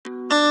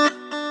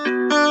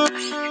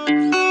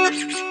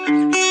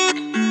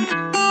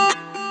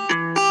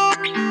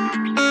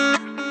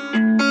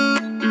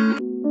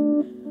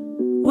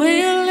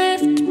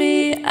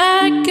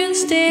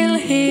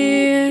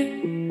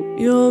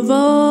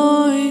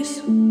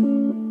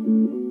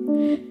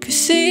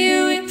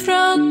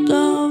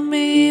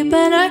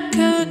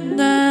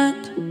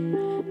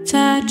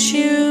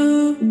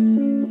you.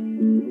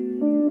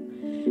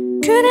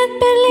 Couldn't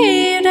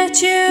believe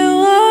that you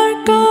were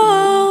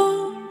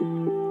gone,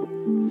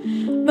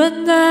 but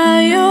now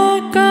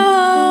you're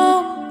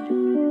gone.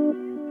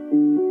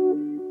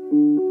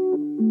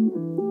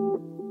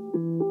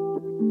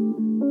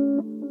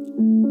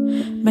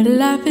 My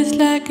life is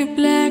like a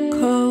black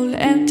hole,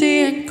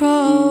 empty and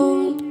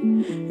cold.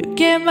 You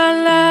gave my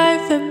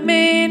life a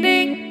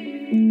meaning.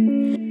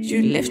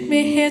 You left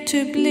me here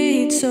to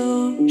bleed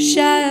so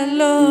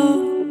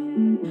shallow.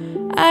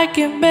 I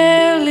can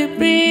barely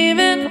breathe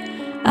and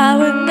I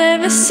will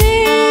never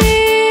see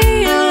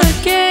you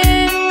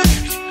again.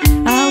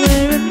 I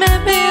will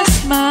remember your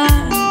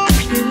smile.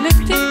 You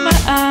looked in my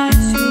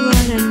eyes. You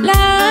were the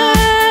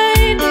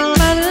light in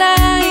my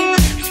life.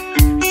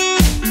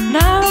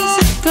 Now it's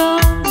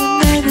gone. We'll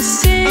never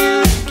see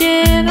you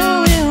again. I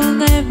will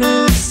never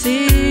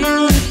see you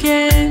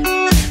again.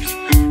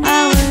 I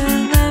will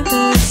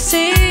never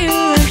see you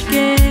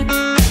again.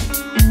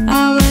 I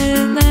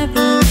will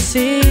never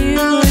see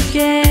you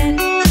again.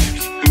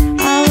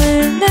 I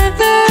will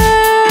never.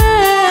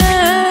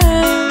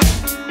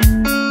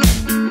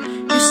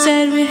 You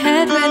said we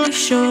had many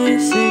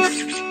choices,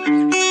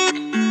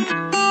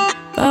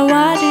 but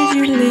why did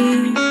you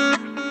leave?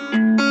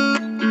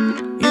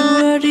 You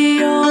were the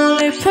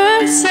only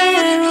person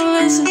who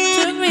listened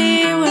to me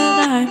when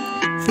I'm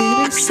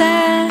feeling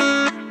sad.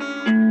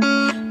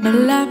 My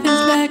life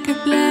is like a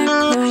black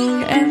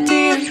hole,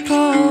 empty and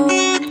cold.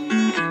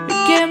 You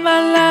gave my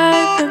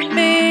life a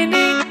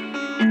meaning.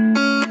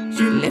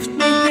 You left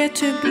me here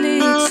to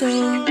bleed so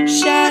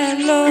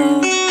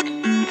shallow.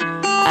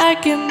 I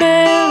can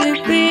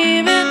barely breathe.